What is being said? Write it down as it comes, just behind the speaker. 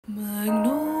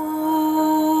Magnolia,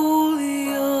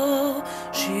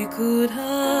 she could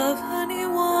have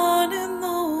anyone in the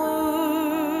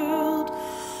world.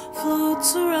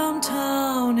 Floats around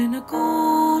town in a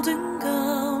golden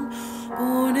gown,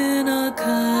 born in a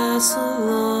castle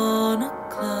on a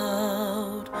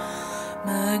cloud.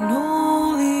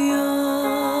 Magnolia,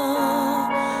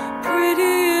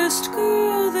 prettiest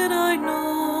girl that I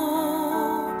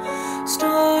know.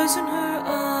 Stars in her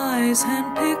eyes,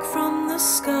 handpicked from the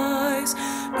skies.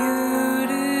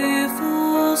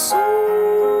 Beautiful soul.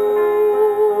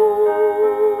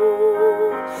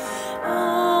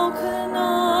 How can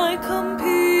I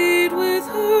compete with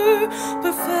her?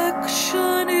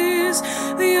 Perfection is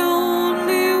the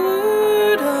only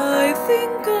word I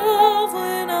think of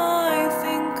when I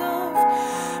think of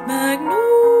Magnolia.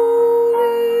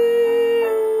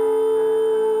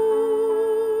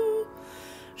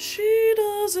 She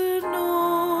doesn't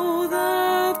know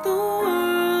that the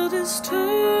world is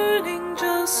turning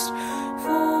just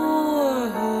for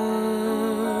her.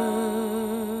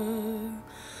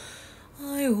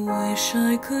 I wish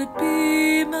I could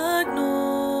be Magnolia.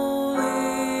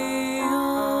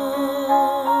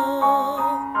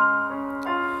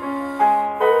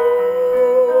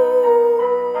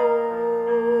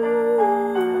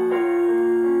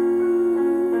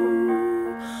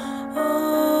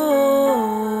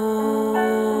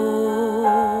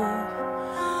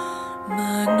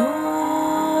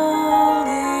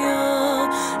 Magnolia,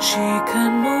 she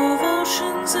can move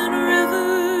oceans and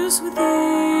rivers with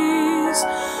ease.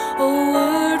 A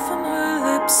word from her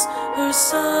lips, her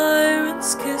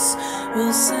siren's kiss,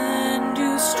 will send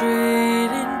you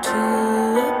straight into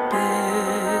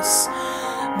abyss.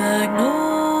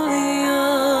 Magnolia,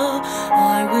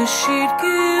 I wish she'd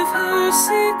give her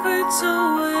secrets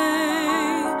away.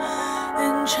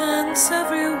 Enchants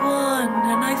everyone,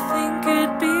 and I think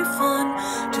it'd be fun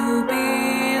to be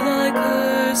like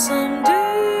her someday.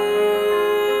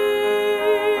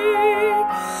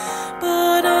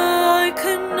 But I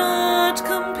cannot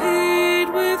compete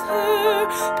with her.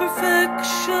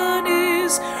 Perfection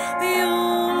is the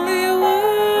only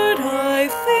word I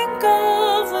think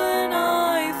of when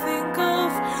I think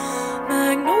of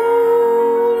Magnolia.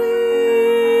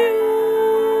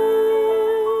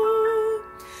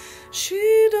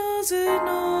 She doesn't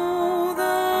know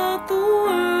that the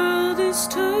world is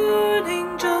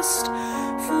turning just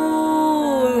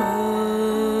for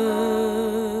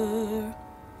her.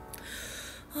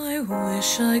 I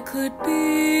wish I could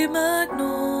be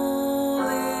Magnolia.